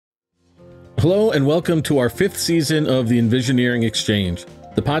Hello and welcome to our 5th season of the EnVisioneering Exchange,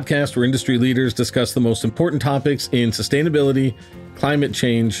 the podcast where industry leaders discuss the most important topics in sustainability, climate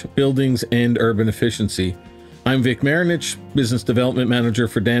change, buildings, and urban efficiency. I'm Vic Marinich, Business Development Manager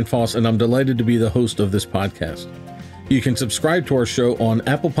for Danfoss, and I'm delighted to be the host of this podcast. You can subscribe to our show on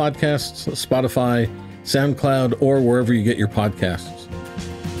Apple Podcasts, Spotify, SoundCloud, or wherever you get your podcasts.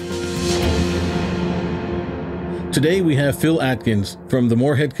 Today we have Phil Adkins from the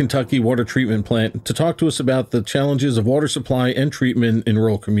Morehead, Kentucky Water Treatment Plant to talk to us about the challenges of water supply and treatment in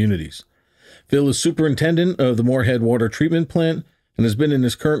rural communities. Phil is superintendent of the Morehead Water Treatment Plant and has been in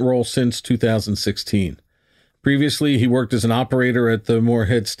his current role since 2016. Previously, he worked as an operator at the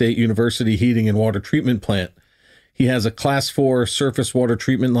Morehead State University Heating and Water Treatment Plant. He has a Class 4 surface water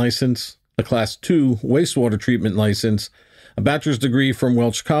treatment license, a Class 2 wastewater treatment license, a bachelor's degree from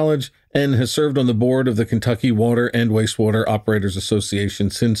Welch College, and has served on the board of the Kentucky Water and Wastewater Operators Association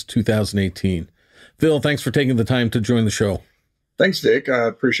since 2018. Phil, thanks for taking the time to join the show. Thanks, Vic. I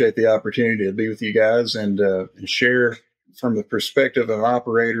appreciate the opportunity to be with you guys and share from the perspective of an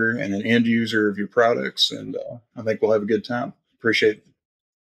operator and an end user of your products. And I think we'll have a good time. Appreciate it.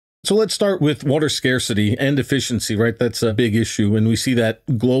 So let's start with water scarcity and efficiency, right? That's a big issue, and we see that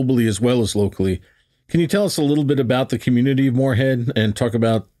globally as well as locally. Can you tell us a little bit about the community of Morehead and talk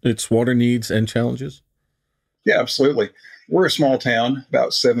about its water needs and challenges? Yeah, absolutely. We're a small town,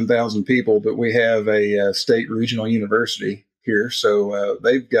 about 7,000 people, but we have a state regional university here. So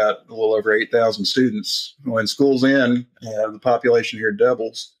they've got a little over 8,000 students. When school's in, the population here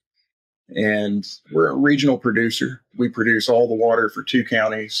doubles. And we're a regional producer. We produce all the water for 2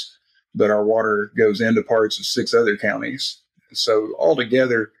 counties, but our water goes into parts of 6 other counties. So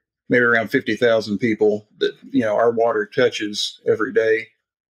altogether, maybe around 50,000 people that, our water touches every day.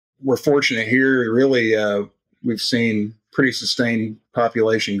 We're fortunate here. Really, we've seen pretty sustained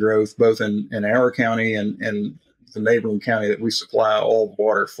population growth, both in our county and the neighboring county that we supply all the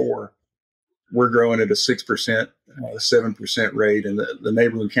water for. We're growing at a 6%, 7% rate, and the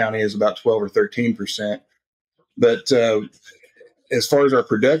neighboring county is about 12 or 13%. But as far as our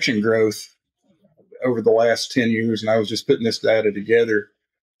production growth over the last 10 years, and I was just putting this data together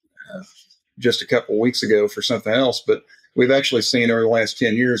just a couple of weeks ago for something else, but we've actually seen over the last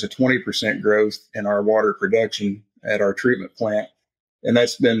 10 years a 20% growth in our water production at our treatment plant. And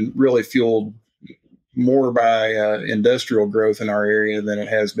that's been really fueled more by industrial growth in our area than it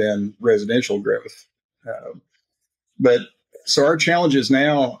has been residential growth. But so our challenges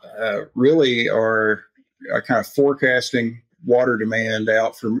now really are kind of forecasting water demand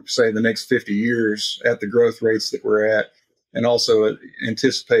out for, say, the next 50 years at the growth rates that we're at, and also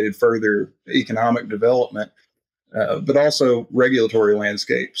anticipated further economic development, but also regulatory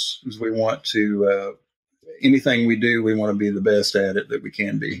landscapes. As we want to, anything we do, we want to be the best at it that we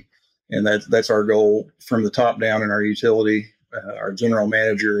can be. And that's our goal from the top down in our utility. Our general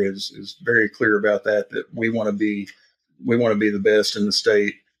manager is very clear about that we want to be the best in the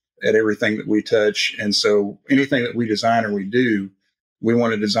state at everything that we touch. And so anything that we design or we do, we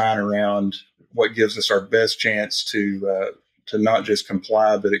want to design around what gives us our best chance to not just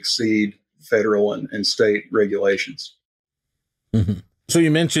comply, but exceed federal and state regulations. Mm-hmm. So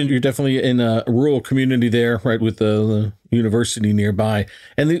you mentioned you're definitely in a rural community there, right, with the university nearby.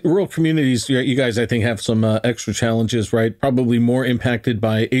 And the rural communities, you guys, I think, have some extra challenges, right? Probably more impacted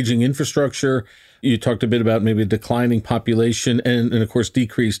by aging infrastructure. You talked a bit about maybe a declining population and of course,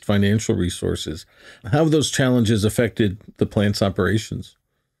 decreased financial resources. How have those challenges affected the plant's operations?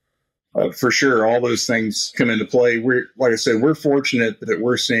 For sure, all those things come into play. Like I said, we're fortunate that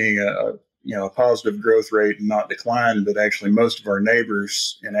we're seeing a positive growth rate and not decline, but actually most of our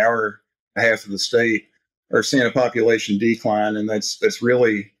neighbors in our half of the state are seeing a population decline, and that's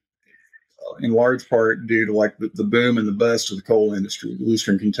really in large part due to like the boom and the bust of the coal industry.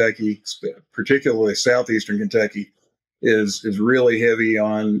 Eastern Kentucky, particularly southeastern Kentucky, is really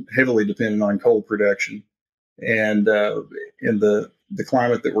heavily dependent on coal production, and in the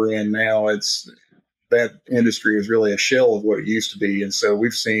climate that we're in now, that industry is really a shell of what it used to be. And so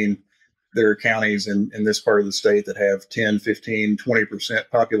we've seen there are counties in this part of the state that have 10, 15, 20%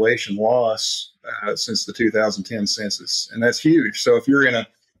 population loss since the 2010 census. And that's huge. So if you're in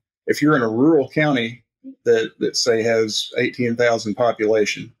a rural county that say has 18,000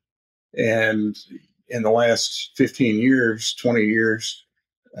 population, and in the last 15 years, 20 years,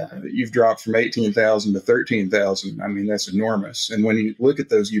 you've dropped from 18,000 to 13,000. I mean, that's enormous. And when you look at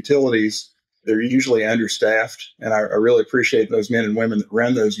those utilities, they're usually understaffed. And I really appreciate those men and women that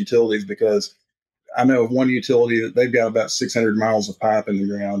run those utilities, because I know of one utility that they've got about 600 miles of pipe in the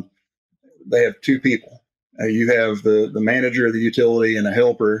ground. They have 2 people. You have the manager of the utility and a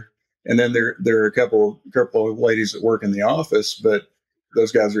helper, And then there are a couple of ladies that work in the office, but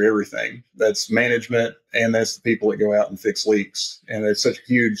those guys are everything. That's management, and that's the people that go out and fix leaks. And it's such a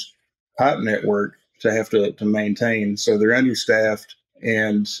huge pipe network to have to maintain. So they're understaffed,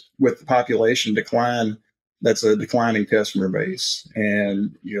 and with the population decline, that's a declining customer base.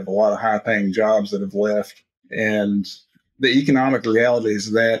 And you have a lot of high-paying jobs that have left. And the economic realities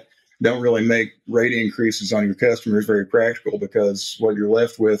of that don't really make rate increases on your customers very practical, because what you're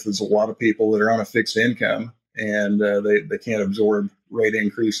left with is a lot of people that are on a fixed income, and they can't absorb rate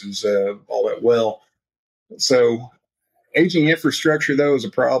increases all that well. So aging infrastructure, though, is a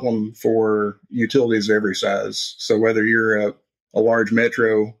problem for utilities of every size. So whether you're a large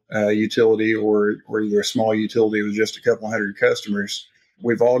metro utility or you're a small utility with just a couple hundred customers,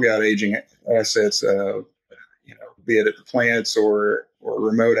 we've all got aging assets, be it at the plants or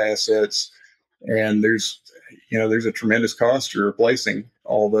remote assets. And there's a tremendous cost to replacing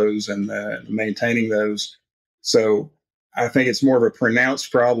all those and maintaining those. So I think it's more of a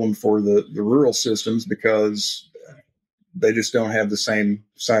pronounced problem for the rural systems, because they just don't have the same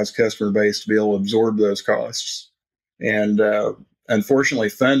size customer base to be able to absorb those costs. And unfortunately,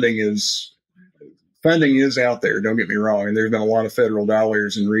 funding is out there. Don't get me wrong. And there's been a lot of federal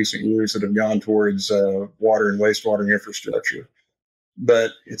dollars in recent years that have gone towards water and wastewater infrastructure.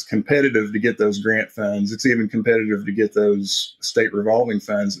 But it's competitive to get those grant funds. It's even competitive to get those state revolving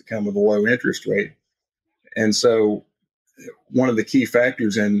funds that come with a low interest rate. And so one of the key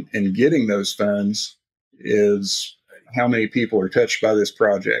factors in getting those funds is how many people are touched by this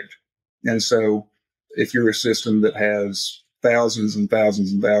project. And so if you're a system that has thousands and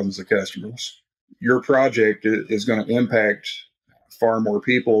thousands and thousands of customers, your project is going to impact far more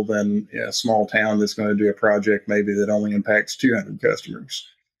people than a small town that's going to do a project maybe that only impacts 200 customers.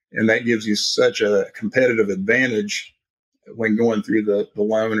 And that gives you such a competitive advantage when going through the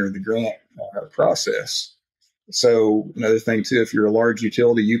loan or the grant process. So another thing, too, if you're a large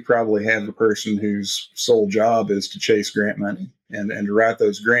utility, you probably have a person whose sole job is to chase grant money and to write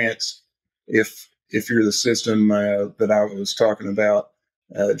those grants. If you're the system that I was talking about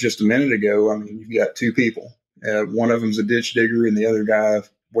just a minute ago, I mean, you've got two people. One of them's a ditch digger, and the other guy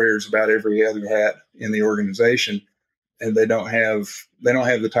wears about every other hat in the organization, and they don't have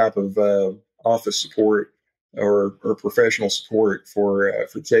the type of office support or professional support for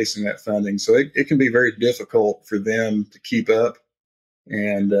chasing that funding. So it can be very difficult for them to keep up,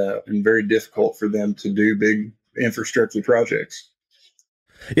 and very difficult for them to do big infrastructure projects.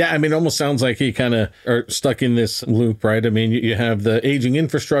 Yeah, I mean, it almost sounds like you kind of are stuck in this loop, right? I mean, you have the aging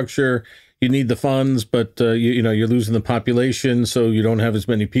infrastructure, you need the funds, but you're losing the population, so you don't have as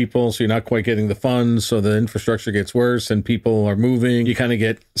many people, so you're not quite getting the funds, so the infrastructure gets worse and people are moving. You kind of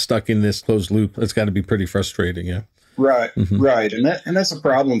get stuck in this closed loop. It's got to be pretty frustrating, yeah. Right, right, and that's a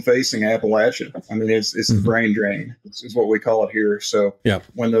problem facing Appalachia. I mean, it's the brain drain. This is what we call it here. So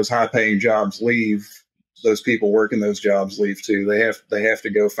when those high-paying jobs leave, those people working those jobs leave too. They have to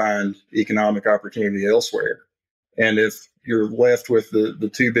go find economic opportunity elsewhere. And if you're left with the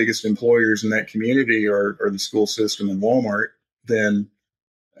two biggest employers in that community are the school system and Walmart, then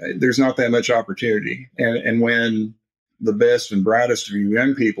there's not that much opportunity. And when the best and brightest of your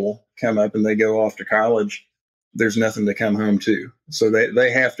young people come up and they go off to college, there's nothing to come home to. So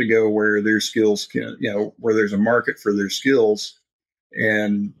they have to go where their skills can, where there's a market for their skills.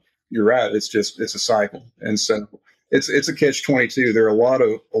 And you're right. It's a cycle. And so it's a catch-22. There are a lot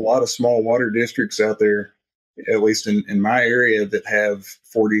of small water districts out there, at least in my area, that have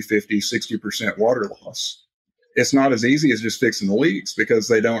 40, 50, 60% water loss. It's not as easy as just fixing the leaks, because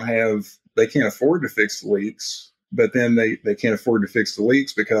they can't afford to fix the leaks, but then they can't afford to fix the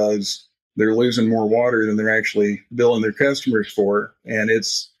leaks because they're losing more water than they're actually billing their customers for. And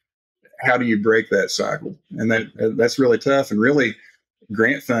it's, how do you break that cycle? And that's really tough. And really,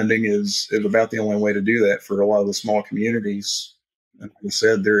 grant funding is about the only way to do that for a lot of the small communities. And like I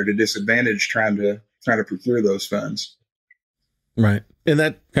said, they're at a disadvantage trying to procure those funds. Right. And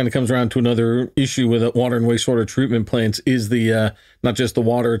that kind of comes around to another issue with water and wastewater treatment plants is the not just the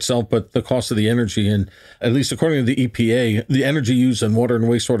water itself, but the cost of the energy. And at least according to the EPA, the energy used in water and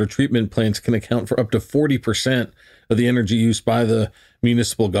wastewater treatment plants can account for up to 40% of the energy used by the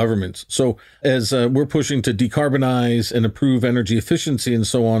municipal governments. So as we're pushing to decarbonize and improve energy efficiency and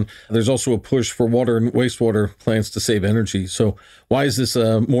so on, there's also a push for water and wastewater plants to save energy. So why is this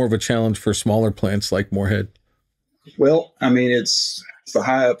more of a challenge for smaller plants like Morehead? Well, I mean, it's the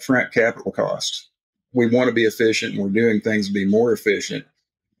high upfront capital cost. We want to be efficient, and we're doing things to be more efficient,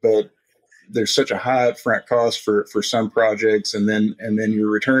 but there's such a high upfront cost for some projects, and then your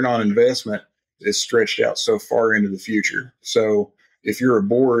return on investment is stretched out so far into the future. So if you're a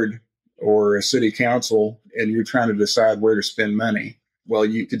board or a city council and you're trying to decide where to spend money. Well,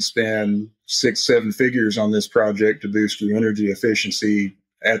 you could spend 6-7 figures on this project to boost your energy efficiency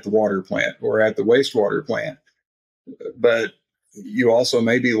at the water plant or at the wastewater plant. But you also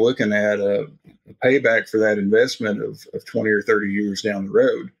may be looking at a payback for that investment of 20 or 30 years down the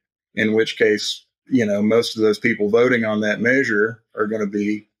road, in which case, most of those people voting on that measure are going to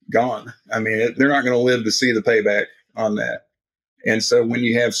be gone. I mean, they're not going to live to see the payback on that. And so when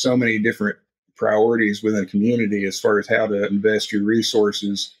you have so many different priorities within a community as far as how to invest your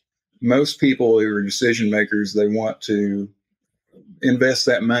resources, most people who are decision makers, they want to invest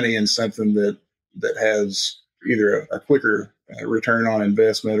that money in something that has either a quicker return on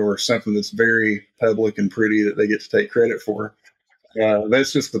investment or something that's very public and pretty that they get to take credit for.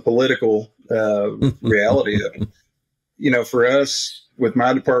 That's just the political reality of it. For us, with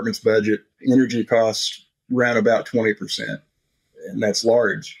my department's budget, energy costs around about 20%. And that's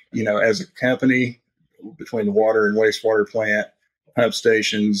large. As a company, between the water and wastewater plant, pump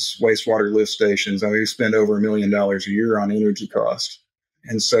stations, wastewater lift stations, we spend over $1 million a year on energy costs.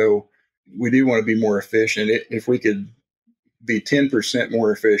 And so we do want to be more efficient. If we could be 10%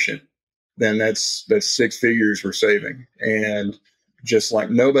 more efficient, then that's 6 figures we're saving. And just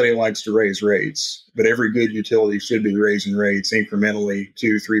like nobody likes to raise rates, but every good utility should be raising rates incrementally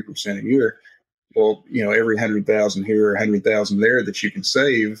 2-3% a year. Well, every 100,000 here or 100,000 there that you can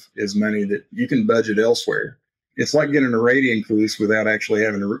save is money that you can budget elsewhere. It's like getting a rate increase without actually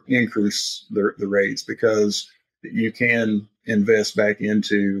having to increase the rates, because you can invest back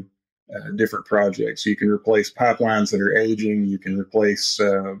into different projects. You can replace pipelines that are aging. You can replace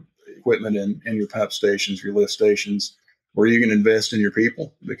equipment in your pump stations, your lift stations, or you can invest in your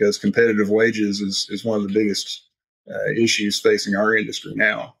people, because competitive wages is one of the biggest issues facing our industry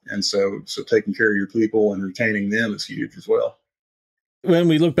now. And so taking care of your people and retaining them is huge as well. When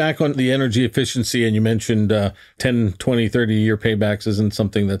we look back on the energy efficiency, and you mentioned 10, 20, 30-year paybacks isn't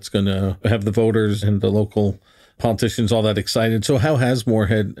something that's going to have the voters and the local politicians all that excited. So how has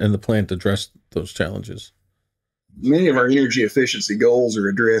Morehead and the plant addressed those challenges? Many of our energy efficiency goals are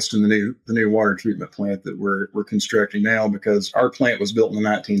addressed in the new water treatment plant that we're constructing now, because our plant was built in the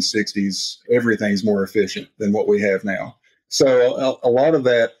 1960s. Everything's more efficient than what we have now. So a lot of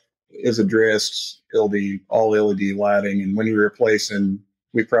that is addressed. It'll be all LED lighting. And when you're replacing,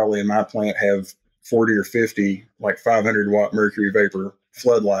 we probably in my plant have 40 or 50 like 500 watt mercury vapor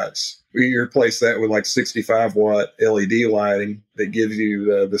floodlights. We replace that with like 65 watt LED lighting that gives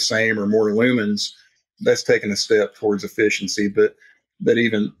you the same or more lumens. That's taken a step towards efficiency, but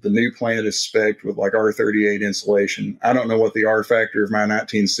even the new plant is spec'd with like R38 insulation. I don't know what the R factor of my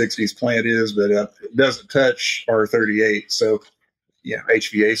 1960s plant is, but it doesn't touch R38. So,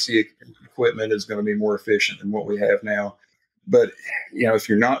 HVAC equipment is going to be more efficient than what we have now. But, if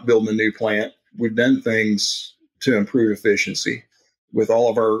you're not building a new plant, we've done things to improve efficiency with all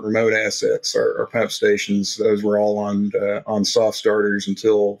of our remote assets, our pump stations. Those were all on soft starters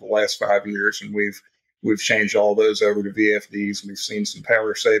until the last 5 years, and we've changed all those over to VFDs. We've seen some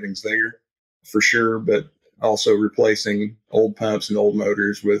power savings there for sure, but also replacing old pumps and old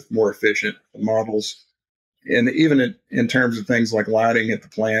motors with more efficient models. And even in terms of things like lighting at the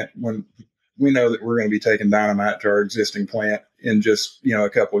plant, when we know that we're going to be taking dynamite to our existing plant in just, a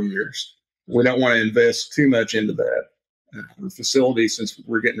couple of years, we don't want to invest too much into that facility since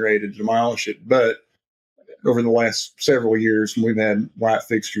we're getting ready to demolish it. But over the last several years, we've had light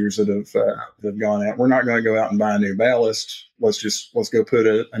fixtures that have gone out. We're not going to go out and buy a new ballast. Let's go put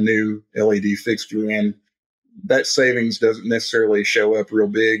a new LED fixture in. That savings doesn't necessarily show up real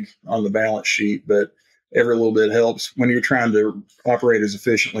big on the balance sheet, but every little bit helps when you're trying to operate as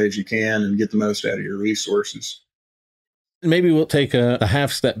efficiently as you can and get the most out of your resources. Maybe we'll take a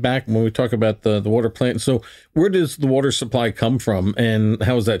half step back when we talk about the water plant. So where does the water supply come from, and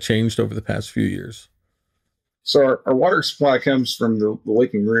how has that changed over the past few years? So our water supply comes from the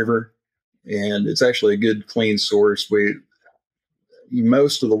Licking River, and it's actually a good, clean source.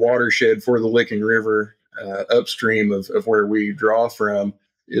 Most of the watershed for the Licking River upstream of where we draw from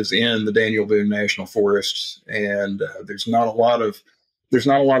is in the Daniel Boone National Forest, and there's not a lot of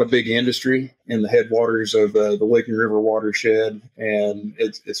big industry in the headwaters of the Licking River watershed, and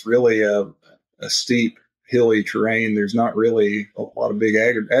it's really a steep, hilly terrain. There's not really a lot of big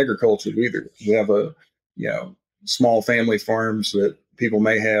agriculture either. We have small family farms that people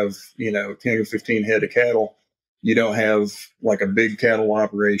may have 10 or 15 head of cattle. You don't have like a big cattle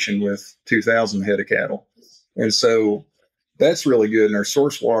operation with 2,000 head of cattle, and so that's really good. And our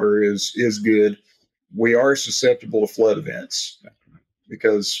source water is good. We are susceptible to flood events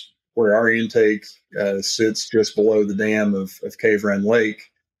because where our intake sits just below the dam of Cave Run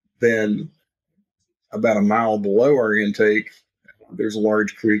Lake, then about a mile below our intake, there's a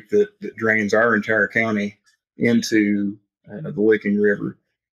large creek that drains our entire county into the Licking River.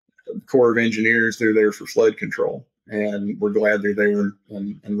 The Corps of Engineers, they're there for flood control, and we're glad they're there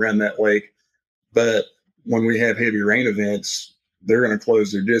and run that lake. But when we have heavy rain events, they're going to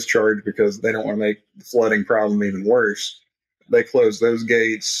close their discharge because they don't want to make the flooding problem even worse. They close those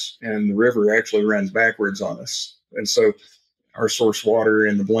gates, and the river actually runs backwards on us. And so our source water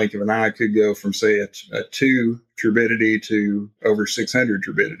in the blink of an eye could go from, say, a 2 turbidity to over 600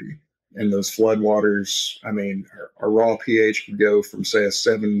 turbidity. And those floodwaters, I mean, our raw pH could go from, say, a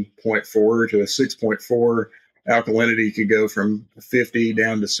 7.4 to a 6.4. Alkalinity could go from 50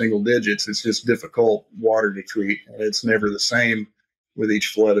 down to single digits. It's just difficult water to treat. It's never the same with each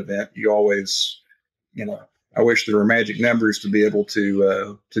flood event. You always, I wish there were magic numbers to be able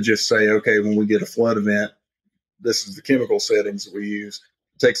to just say, okay, when we get a flood event, this is the chemical settings that we use.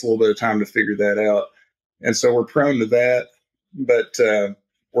 It takes a little bit of time to figure that out. And so we're prone to that, but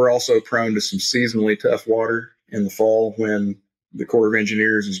we're also prone to some seasonally tough water in the fall when the Corps of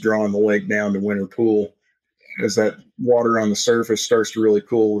Engineers is drawing the lake down to winter pool. As that water on the surface starts to really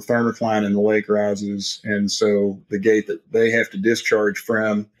cool, the thermocline in the lake rises. And so the gate that they have to discharge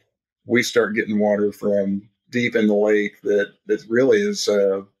from, we start getting water from deep in the lake that really is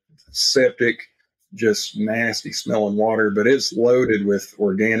septic, just nasty smelling water, but it's loaded with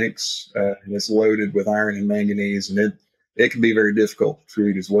organics, and it's loaded with iron and manganese, and it can be very difficult to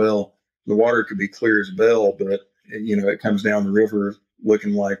treat as well. The water could be clear as a bell, but it comes down the river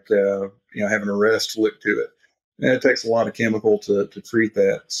looking like having a rust lick to it. And it takes a lot of chemical to treat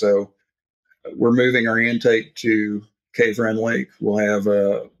that. So we're moving our intake to Cave Run Lake. We'll have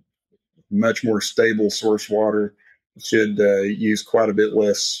a much more stable source water. Should use quite a bit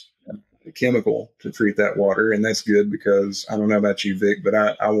less chemical to treat that water, and that's good because I don't know about you, Vic, but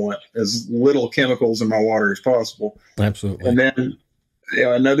I want as little chemicals in my water as possible. Absolutely. And then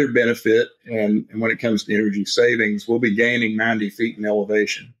another benefit, and when it comes to energy savings, we'll be gaining 90 feet in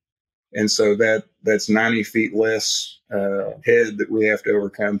elevation. And so that's 90 feet less head that we have to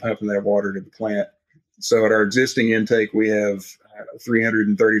overcome pumping that water to the plant. So at our existing intake, we have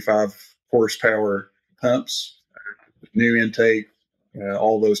 335 horsepower pumps. New intake,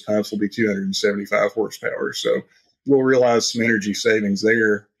 all those pumps will be 275 horsepower. So we'll realize some energy savings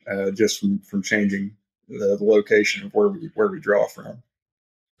there just from changing the location of where we draw from.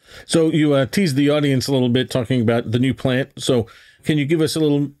 So you teased the audience a little bit talking about the new plant. So can you give us a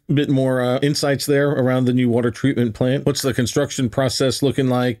little bit more insights there around the new water treatment plant? What's the construction process looking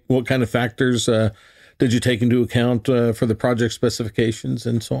like? What kind of factors did you take into account for the project specifications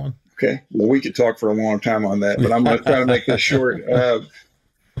and so on? Okay. Well, we could talk for a long time on that, but I'm going to try to make this short.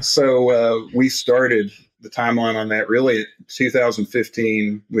 So we started the timeline on that really in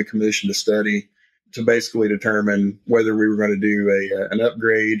 2015. We commissioned a study to basically determine whether we were going to do an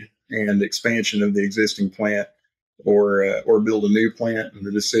upgrade and expansion of the existing plant or build a new plant. And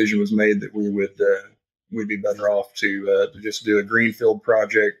the decision was made that we'd be better off to just do a greenfield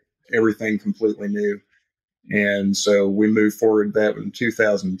project, everything completely new. And so we moved forward with that in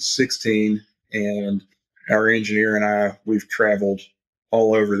 2016, and our engineer and we've traveled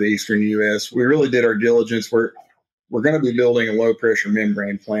all over the eastern U.S. We really did our diligence. We're going to be building a low pressure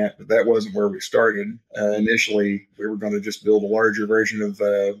membrane plant, but that wasn't where we started. Initially, we were going to just build a larger version of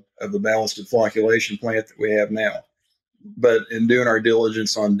the ballasted flocculation plant that we have now. But in doing our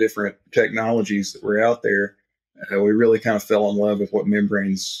diligence on different technologies that were out there, we really kind of fell in love with what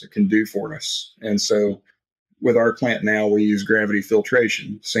membranes can do for us. And so with our plant now, we use gravity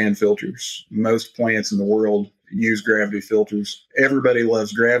filtration, sand filters. Most plants in the world use gravity filters. Everybody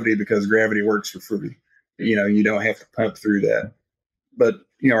loves gravity because gravity works for free. You don't have to pump through that. But,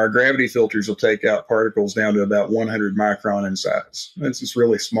 our gravity filters will take out particles down to about 100 micron in size. That's just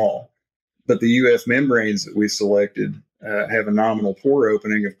really small. But the UF membranes that we selected have a nominal pore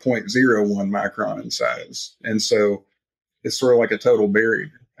opening of 0.01 micron in size. And so it's sort of like a total barrier.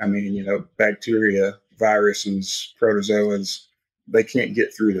 I mean, bacteria, viruses, protozoans, they can't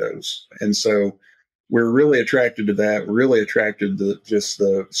get through those. And so we're really attracted to that. We're really attracted to just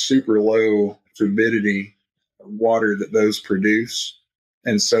the super low turbidity water that those produce.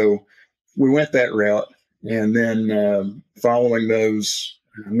 And so we went that route. And then following those,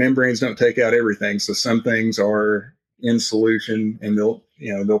 membranes don't take out everything. So some things are in solution and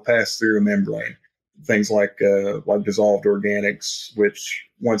they'll pass through a membrane. Things like dissolved organics, which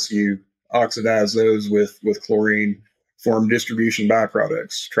once you oxidize those with chlorine, form distribution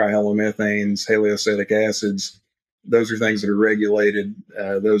byproducts, trihalomethanes, haliocetic acids. Those are things that are regulated.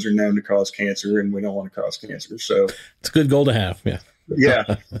 Those are known to cause cancer, and we don't want to cause cancer. So it's a good goal to have. Yeah.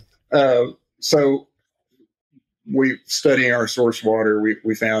 Yeah. So we studying our source water,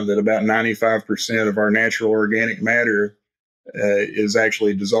 we found that about 95% of our natural organic matter is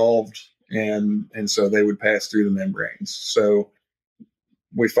actually dissolved, and so they would pass through the membranes. So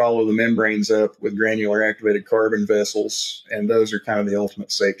we follow the membranes up with granular activated carbon vessels, and those are kind of the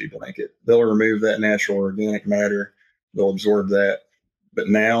ultimate safety blanket. They'll remove that natural organic matter, they'll absorb that. But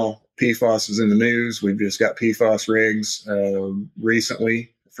now PFAS is in the news. We've just got PFAS regs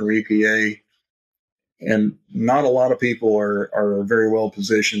recently from EPA, and not a lot of people are very well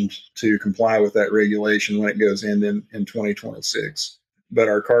positioned to comply with that regulation when it goes in 2026. But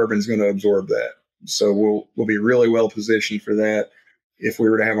our carbon is going to absorb that. So we'll be really well positioned for that. If we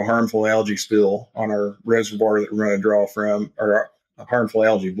were to have a harmful algae spill on our reservoir that we're going to draw from, or a harmful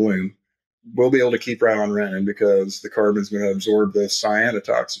algae bloom, we'll be able to keep right on running because the carbon is going to absorb those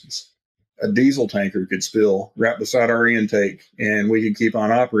cyanotoxins. A diesel tanker could spill right beside our intake, and we could keep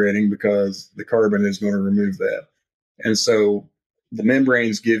on operating because the carbon is going to remove that. And so the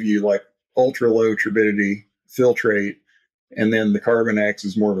membranes give you like ultra low turbidity filtrate, and then the carbon acts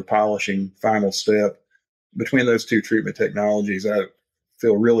as more of a polishing final step. Between those two treatment technologies, I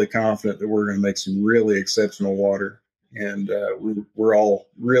feel really confident that we're going to make some really exceptional water. And we're all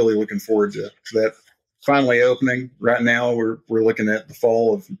really looking forward to that finally opening. Right now, we're looking at the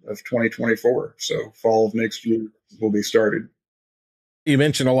fall of 2024. So fall of next year will be started. You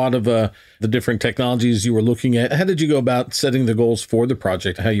mentioned a lot of the different technologies you were looking at. How did you go about setting the goals for the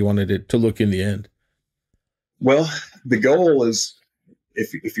project, how you wanted it to look in the end? Well, the goal is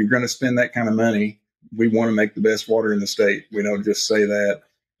if you're going to spend that kind of money, we want to make the best water in the state. We don't just say that.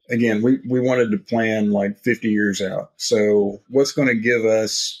 Again, we wanted to plan like 50 years out. So what's going to give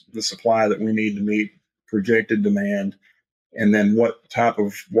us the supply that we need to meet projected demand? And then what type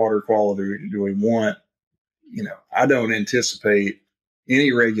of water quality do we want? You know, I don't anticipate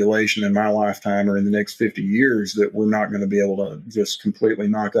any regulation in my lifetime or in the next 50 years that we're not going to be able to just completely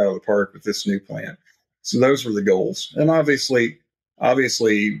knock out of the park with this new plant. So those were the goals. And obviously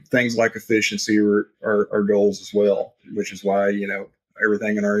things like efficiency are goals as well, which is why, you know,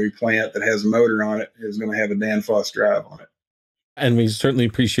 everything in our new plant that has a motor on it is going to have a Danfoss drive on it. And we certainly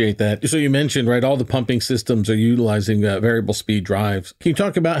appreciate that. So you mentioned, right, all the pumping systems are utilizing variable speed drives. Can you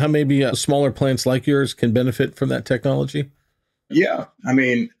talk about how maybe smaller plants like yours can benefit from that technology? Yeah. I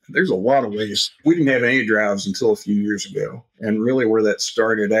mean, there's a lot of ways. We didn't have any drives until a few years ago. And really where that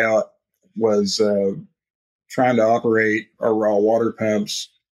started out was trying to operate our raw water pumps.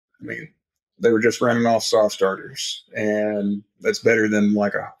 I mean, they were just running off soft starters, and that's better than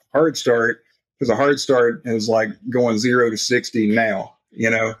like a hard start, because a hard start is like going 0 to 60 now.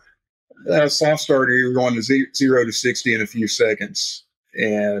 You know, a soft starter, you're going to 0 to 60 in a few seconds,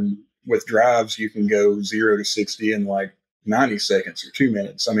 and with drives, you can go 0 to 60 in like 90 seconds or 2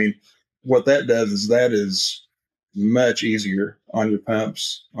 minutes. I mean, what that does is that is much easier on your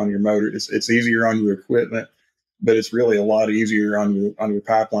pumps, on your motor. It's easier on your equipment, but it's really a lot easier on your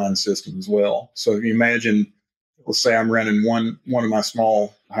pipeline system as well. So if you imagine, let's say I'm running one of my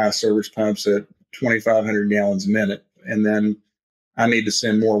small high service pumps at 2,500 gallons a minute, and then I need to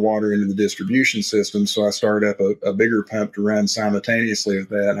send more water into the distribution system. So I start up a bigger pump to run simultaneously with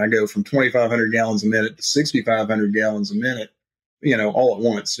that. And I go from 2,500 gallons a minute to 6,500 gallons a minute, you know, all at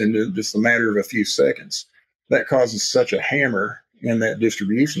once in just a matter of a few seconds. That causes such a hammer in that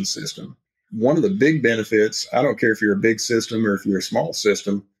distribution system. One of the big benefits, I don't care if you're a big system or if you're a small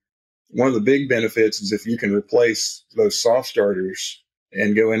system, one of the big benefits is if you can replace those soft starters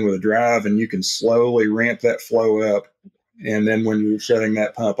and go in with a drive, and you can slowly ramp that flow up. And then when you're shutting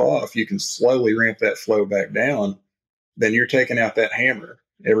that pump off, you can slowly ramp that flow back down. Then you're taking out that hammer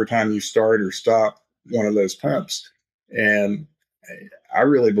every time you start or stop one of those pumps. And I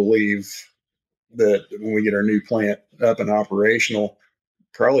really believe that when we get our new plant up and operational,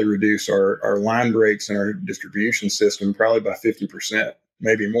 probably reduce our line breaks in our distribution system probably by 50%,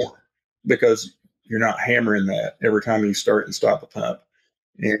 maybe more, because you're not hammering that every time you start and stop a pump.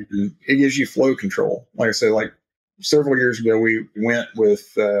 And it gives you flow control. Like I said, like several years ago, we went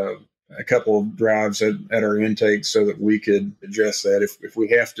with a couple of drives at our intake so that we could adjust that. If we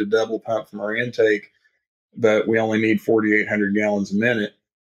have to double pump from our intake, but we only need 4,800 gallons a minute,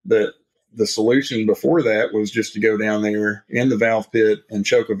 the solution before that was just to go down there in the valve pit and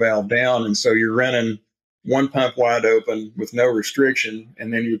choke a valve down. And so you're running one pump wide open with no restriction,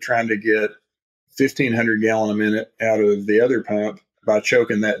 and then you're trying to get 1,500 gallon a minute out of the other pump by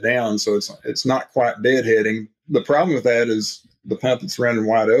choking that down. So it's not quite deadheading. The problem with that is the pump that's running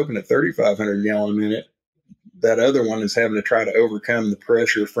wide open at 3,500 gallon a minute, that other one is having to try to overcome the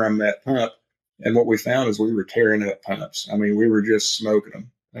pressure from that pump. And what we found is we were tearing up pumps. I mean, we were just smoking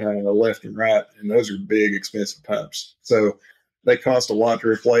them. left and right, and those are big, expensive pumps. So they cost a lot to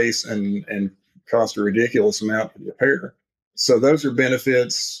replace and cost a ridiculous amount to repair. So those are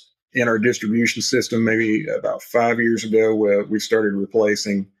benefits in our distribution system. Maybe about 5 years ago, we started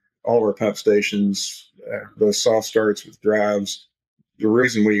replacing all of our pump stations, those soft starts with drives. The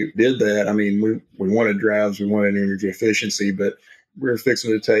reason we did that, I mean, we wanted drives, we wanted energy efficiency, but we were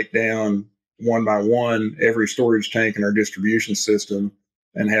fixing to take down one by one every storage tank in our distribution system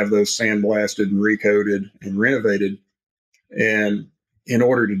and have those sandblasted and recoated and renovated. And in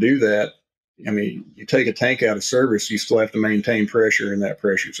order to do that, I mean, you take a tank out of service, you still have to maintain pressure in that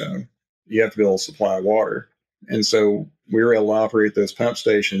pressure zone. You have to be able to supply water. And so we were able to operate those pump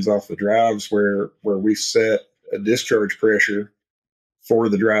stations off the drives where we set a discharge pressure for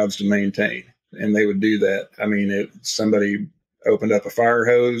the drives to maintain. And they would do that. I mean, if somebody opened up a fire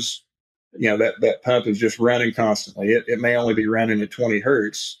hose, that pump is just running constantly. It may only be running at 20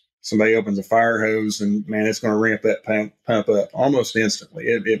 hertz. Somebody opens a fire hose and, man, it's going to ramp that pump up almost instantly.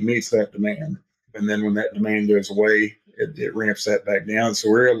 It meets that demand. And then when that demand goes away, it ramps that back down. So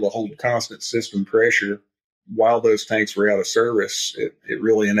we're able to hold constant system pressure while those tanks were out of service. It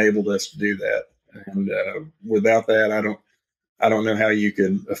really enabled us to do that. And without that, I don't know how you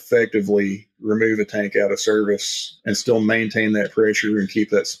can effectively remove a tank out of service and still maintain that pressure and keep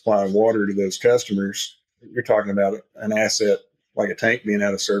that supply of water to those customers. You're talking about an asset like a tank being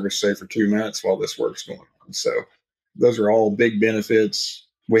out of service, say, for 2 months while this work's going on. So those are all big benefits.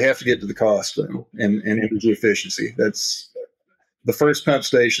 We have to get to the cost, though, and energy efficiency. That's the first pump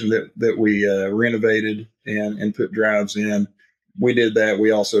station that we renovated and put drives in. We did that.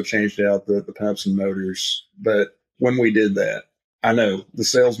 We also changed out the pumps and motors. But when we did that, I know the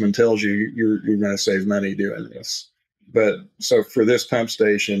salesman tells you you're going to save money doing this. But so for this pump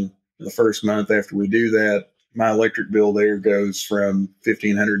station, the first month after we do that, my electric bill there goes from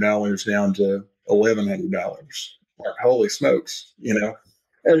 $1,500 down to $1,100. Like, holy smokes,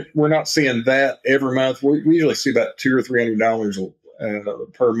 And we're not seeing that every month. We usually see about $200 or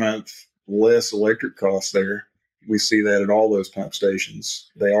 $300 per month less electric costs there. We see that at all those pump stations.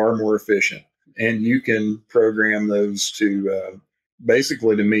 They are more efficient, and you can program those to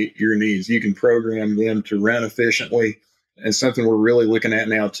basically to meet your needs. You can program them to run efficiently. And something we're really looking at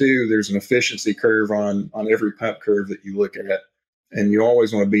now too, there's an efficiency curve on every pump curve that you look at, and you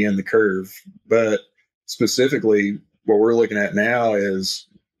always want to be in the curve. But specifically, what we're looking at now is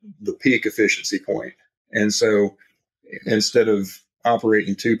the peak efficiency point. And so instead of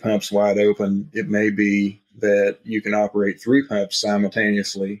operating 2 pumps wide open, it may be that you can operate 3 pumps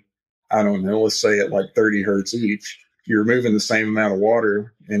simultaneously. I don't know, let's say at like 30 hertz each. You're moving the same amount of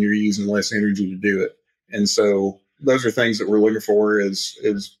water and you're using less energy to do it. And so those are things that we're looking for is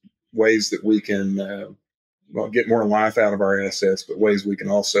ways that we can get more life out of our assets, but ways we can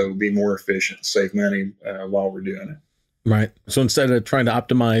also be more efficient, save money while we're doing it. Right. So instead of trying to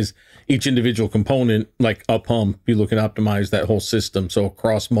optimize each individual component, like a pump, you look at optimize that whole system. So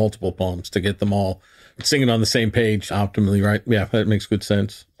across multiple pumps to get them all singing on the same page optimally, right? Yeah, that makes good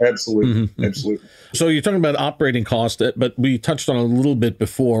sense. Absolutely. Mm-hmm. Absolutely. So you're talking about operating cost, but we touched on a little bit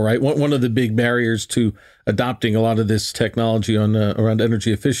before, right? One of the big barriers to adopting a lot of this technology on around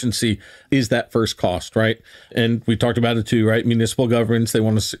energy efficiency is that first cost, right? And we talked about it too, right? Municipal governments, they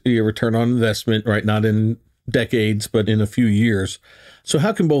want to see a return on investment, right? Not in decades, but in a few years. So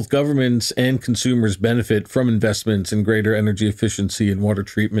how can both governments and consumers benefit from investments in greater energy efficiency and water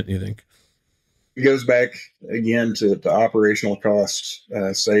treatment, you think? It goes back again to operational cost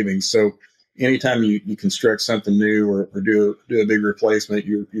savings. So anytime you construct something new or do a big replacement,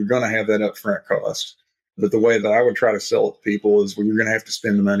 you're going to have that upfront cost. But the way that I would try to sell it to people is, well, you're going to have to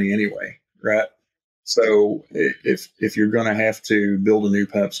spend the money anyway, right? So if you're going to have to build a new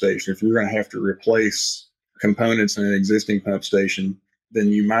pump station, if you're going to have to replace components in an existing pump station, then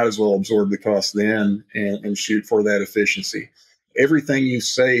you might as well absorb the cost then and shoot for that efficiency. Everything you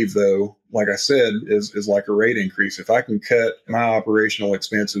save, though, like I said, is like a rate increase. If I can cut my operational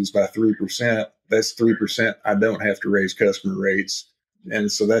expenses by 3%, that's 3% I don't have to raise customer rates.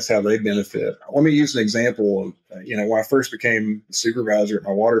 And so that's how they benefit. Let me use an example of, when I first became supervisor at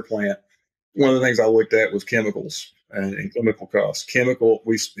my water plant, one of the things I looked at was chemicals and chemical costs.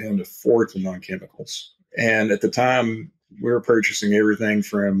 We spend a fortune on chemicals. And at the time, we were purchasing everything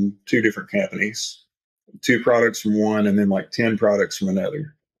from 2 different companies, 2 products from one, and then like 10 products from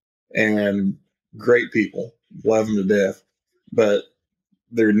another. And great people, love them to death, but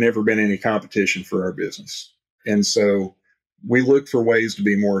there had never been any competition for our business. And so we looked for ways to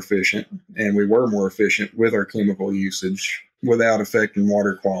be more efficient, and we were more efficient with our chemical usage without affecting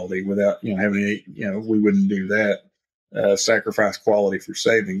water quality, without having any, we wouldn't do that. sacrifice quality for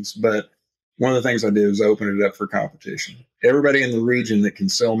savings. But one of the things I did was open it up for competition. Everybody in the region that can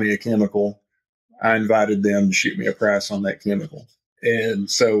sell me a chemical, I invited them to shoot me a price on that chemical. And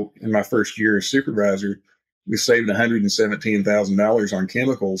so in my first year as supervisor, we saved $117,000 on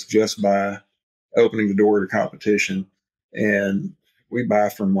chemicals just by opening the door to competition. And we buy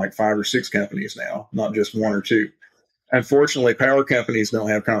from like 5 or 6 companies now, not just 1 or 2. Unfortunately, power companies don't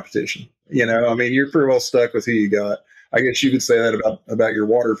have competition. I mean, you're pretty well stuck with who you got. I guess you could say that about your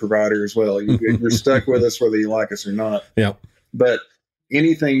water provider as well. You're stuck with us whether you like us or not. Yeah. But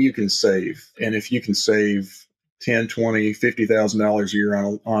anything you can save, and if you can save $10, $20, $50,000 a year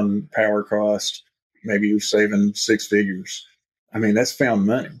on power cost, maybe you're saving 6 figures. I mean, that's found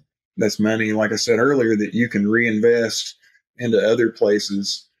money. That's money, like I said earlier, that you can reinvest into other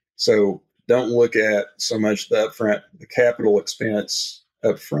places. So don't look at so much the capital expense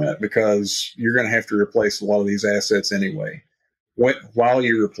up front, because you're going to have to replace a lot of these assets anyway. While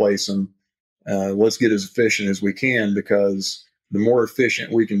you replace them, let's get as efficient as we can, because the more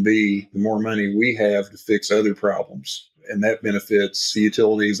efficient we can be, the more money we have to fix other problems. And that benefits the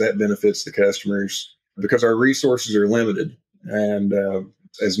utilities, that benefits the customers, because our resources are limited. And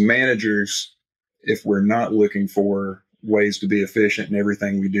as managers, if we're not looking for ways to be efficient in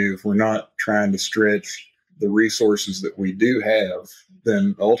everything we do, if we're not trying to stretch the resources that we do have,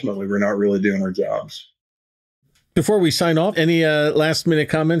 then ultimately we're not really doing our jobs. Before we sign off, any last minute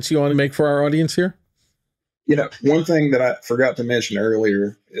comments you want to make for our audience here? One thing that I forgot to mention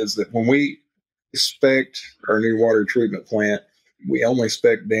earlier is that when we spec'd our new water treatment plant, we only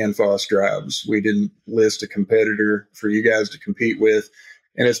spec'd Danfoss drives. We didn't list a competitor for you guys to compete with.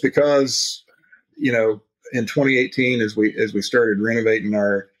 And it's because, in 2018, as we started renovating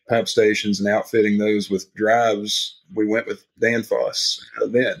our pump stations and outfitting those with drives, we went with Danfoss.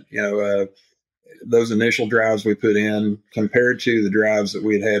 Then, those initial drives we put in compared to the drives that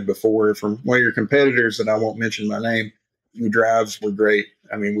we'd had before from one of your competitors that I won't mention by name, the drives were great.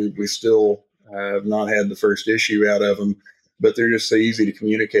 I mean, we still have not had the first issue out of them, but they're just so easy to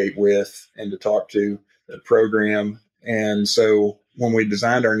communicate with and to talk to, the program. And so when we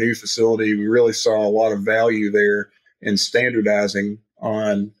designed our new facility, we really saw a lot of value there in standardizing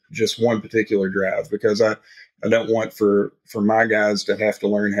on just one particular drive, because I don't want for my guys to have to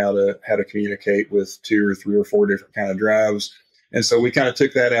learn how to communicate with 2 or 3 or 4 different kind of drives. And so we kind of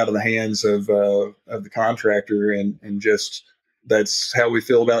took that out of the hands of the contractor, and just that's how we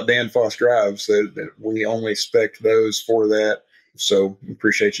feel about Danfoss drives, that we only spec those for that. So we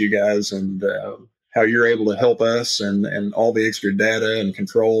appreciate you guys and how you're able to help us and all the extra data and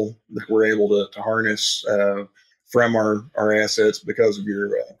control that we're able to harness from our assets because of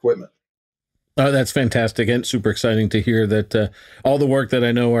your equipment. That's fantastic and super exciting to hear that all the work that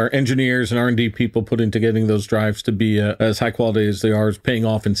I know our engineers and R&D people put into getting those drives to be as high quality as they are is paying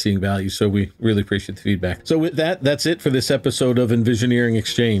off and seeing value. So we really appreciate the feedback. So with that, that's it for this episode of EnVisioneering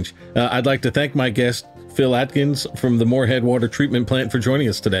Exchange. I'd like to thank my guest, Phil Adkins from the Morehead Water Treatment Plant, for joining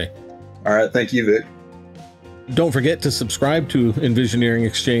us today. All right. Thank you, Vic. Don't forget to subscribe to EnVisioneering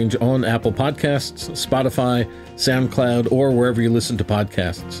Exchange on Apple Podcasts, Spotify, SoundCloud, or wherever you listen to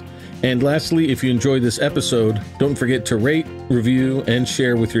podcasts. And lastly, if you enjoyed this episode, don't forget to rate, review, and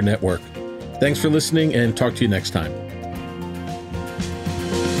share with your network. Thanks for listening, and talk to you next time.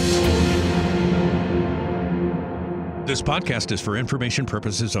 This podcast is for information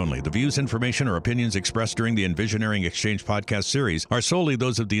purposes only. The views, information, or opinions expressed during the EnVisioneering Exchange podcast series are solely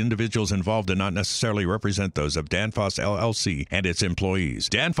those of the individuals involved and not necessarily represent those of Danfoss LLC and its employees.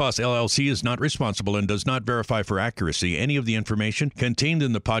 Danfoss LLC is not responsible and does not verify for accuracy any of the information contained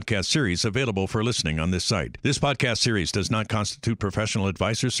in the podcast series available for listening on this site. This podcast series does not constitute professional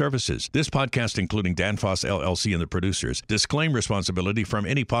advice or services. This podcast, including Danfoss LLC and the producers, disclaim responsibility from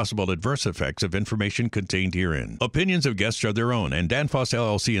any possible adverse effects of information contained herein. Opinions of guests are their own, and Danfoss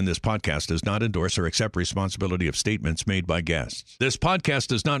LLC in this podcast does not endorse or accept responsibility of statements made by guests. This podcast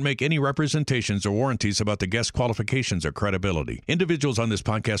does not make any representations or warranties about the guest qualifications or credibility. Individuals on this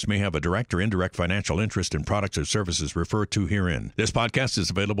podcast may have a direct or indirect financial interest in products or services referred to herein. This podcast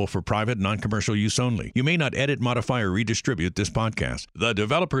is available for private, non-commercial use only. You may not edit, modify, or redistribute this podcast. The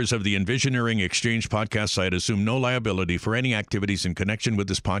developers of the EnVisioneering Exchange podcast site assume no liability for any activities in connection with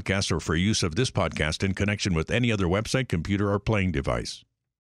this podcast or for use of this podcast in connection with any other website, computer, or playing device.